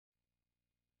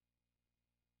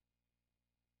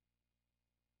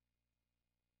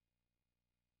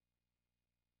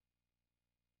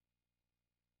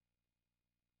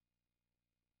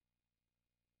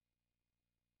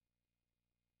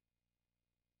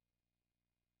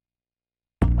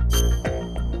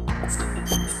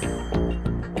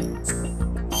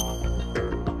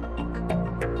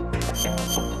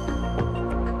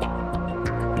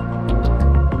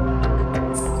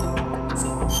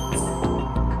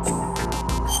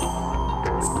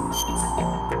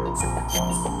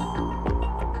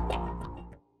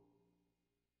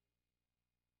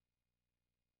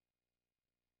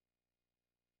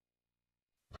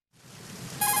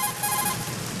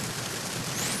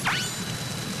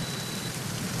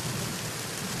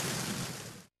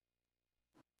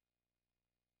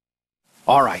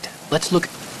All right, let's look.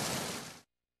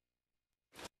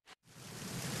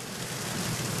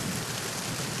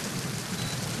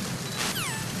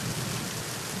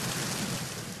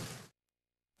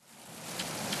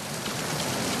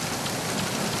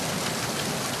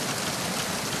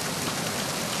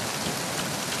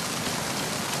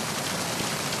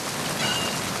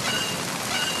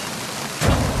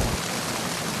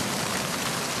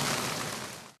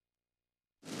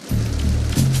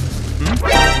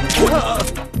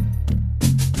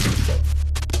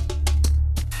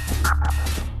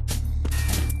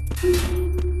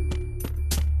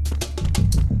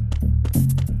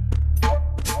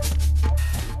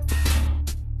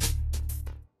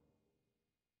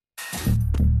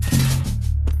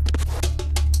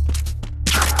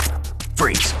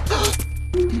 Freeze.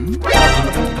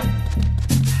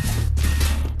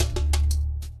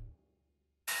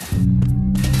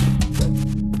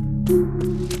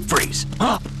 Freeze.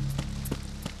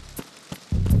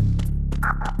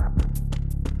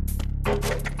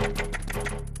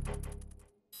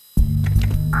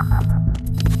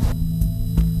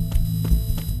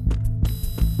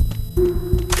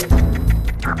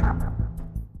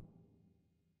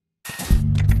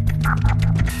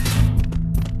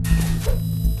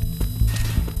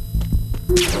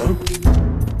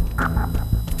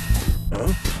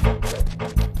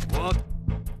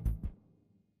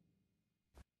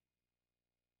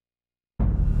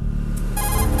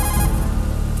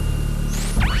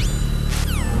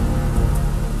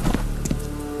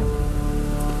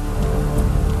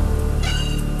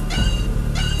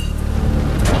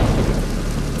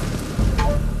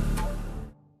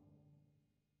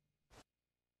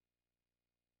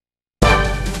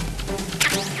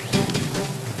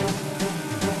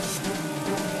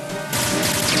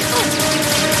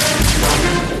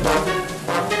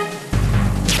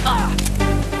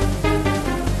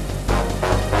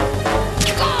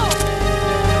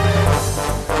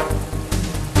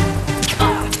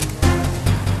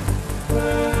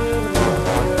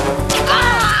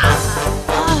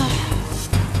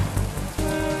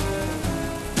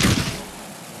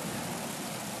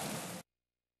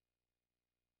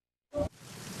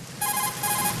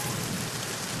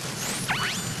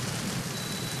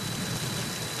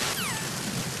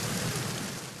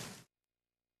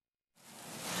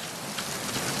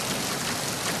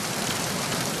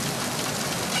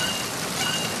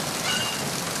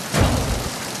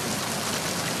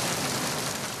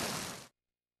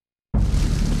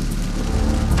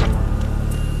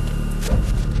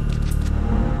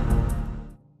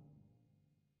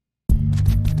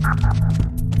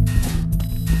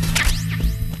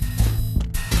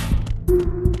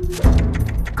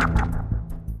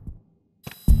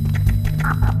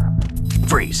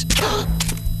 Freeze.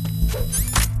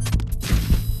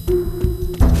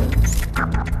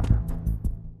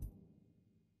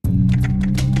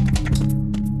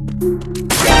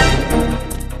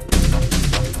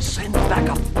 Send back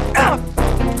up.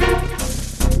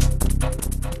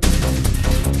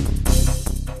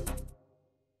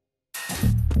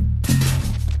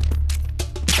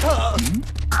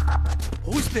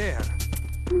 Who's there?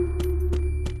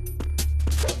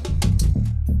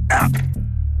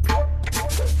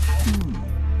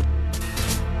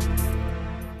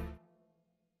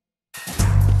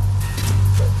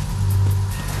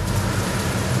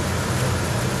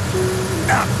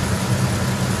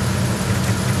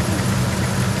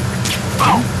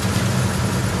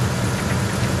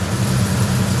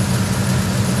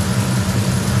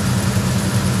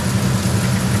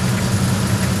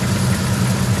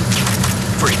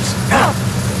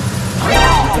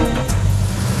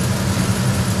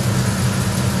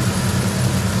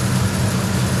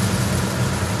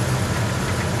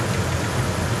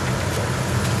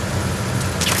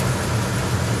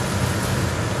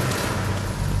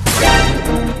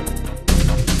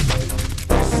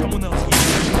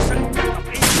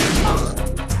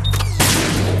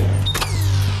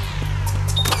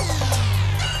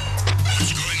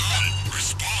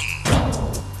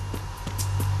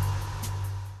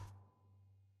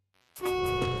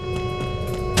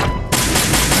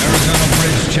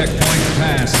 Checkpoint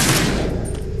passed.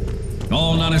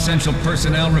 All non-essential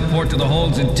personnel report to the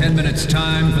holds in 10 minutes'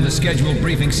 time for the scheduled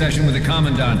briefing session with the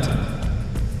Commandant.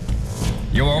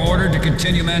 You are ordered to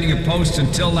continue manning your posts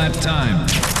until that time.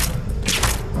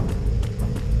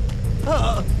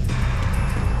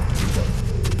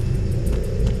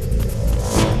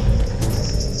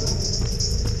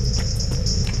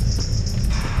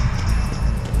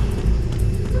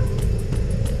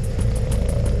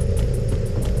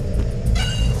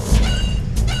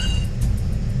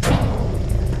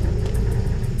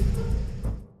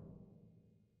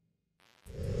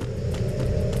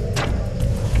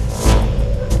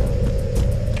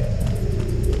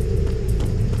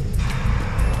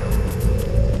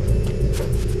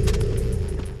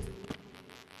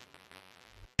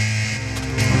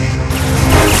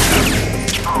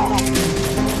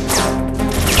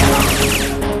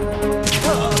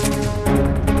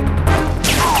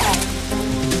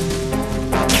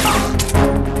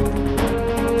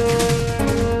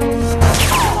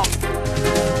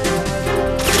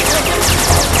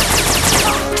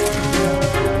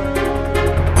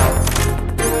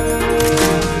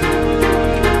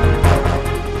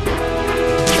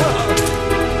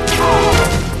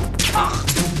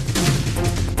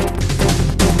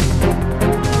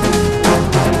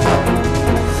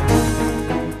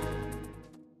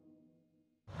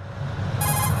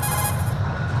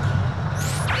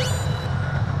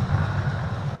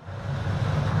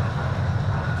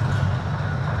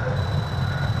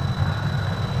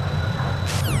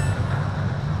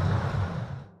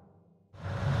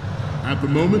 At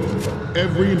the moment,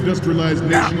 every industrialized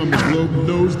nation on the globe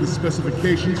knows the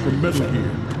specifications for Metal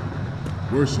Gear.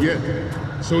 Worse yet,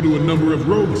 so do a number of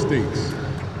rogue states.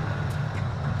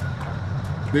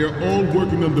 They are all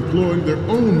working on deploying their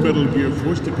own Metal Gear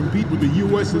force to compete with the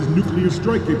US's nuclear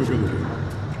strike capability.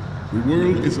 The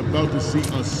world is about to see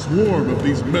a swarm of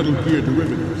these Metal Gear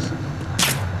derivatives.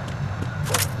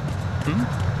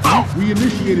 We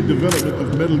initiated development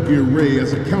of Metal Gear Ray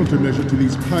as a countermeasure to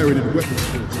these pirated weapons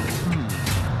forces.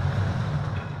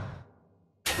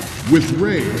 With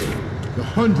Ray, the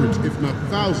hundreds, if not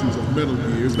thousands, of Metal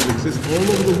Gears that exist all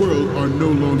over the world are no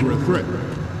longer a threat.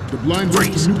 The blind rush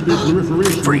to nuclear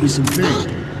proliferation will be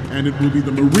contained, and it will be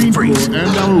the Marine Corps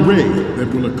and our Ray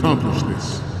that will accomplish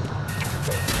this.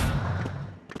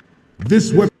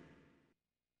 This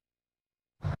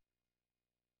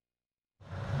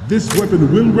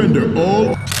weapon will render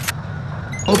all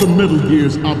other Metal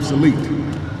Gears obsolete.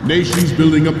 Nations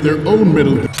building up their own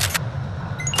Metal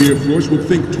Gear force will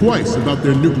think twice about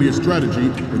their nuclear strategy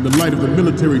in the light of the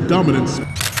military dominance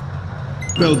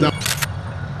spelled out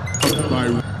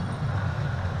by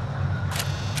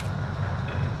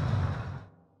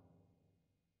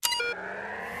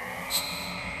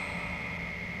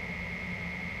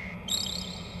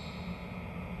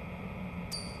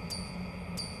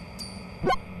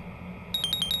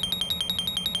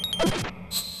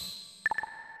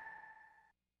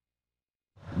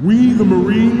we, the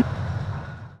Marine.